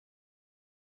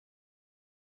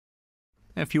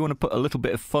If you want to put a little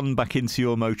bit of fun back into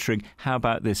your motoring, how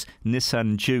about this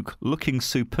Nissan Juke, looking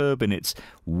superb in its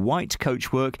white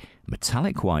coachwork,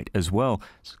 metallic white as well.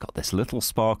 It's got this little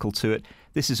sparkle to it.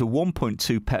 This is a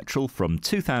 1.2 petrol from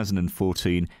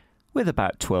 2014 with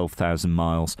about 12,000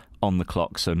 miles on the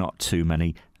clock, so not too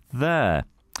many there.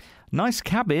 Nice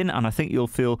cabin, and I think you'll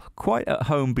feel quite at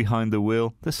home behind the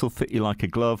wheel. This will fit you like a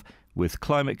glove with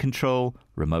climate control,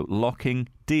 remote locking,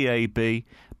 DAB,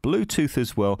 Bluetooth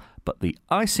as well, but the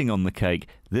icing on the cake,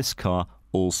 this car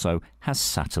also has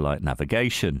satellite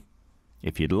navigation.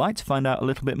 If you'd like to find out a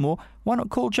little bit more, why not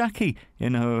call Jackie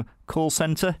in her call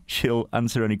centre? She'll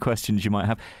answer any questions you might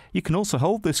have. You can also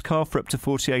hold this car for up to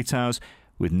 48 hours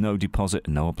with no deposit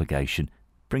and no obligation.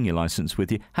 Bring your licence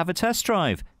with you, have a test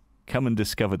drive. Come and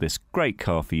discover this great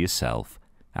car for yourself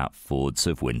at Fords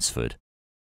of Winsford.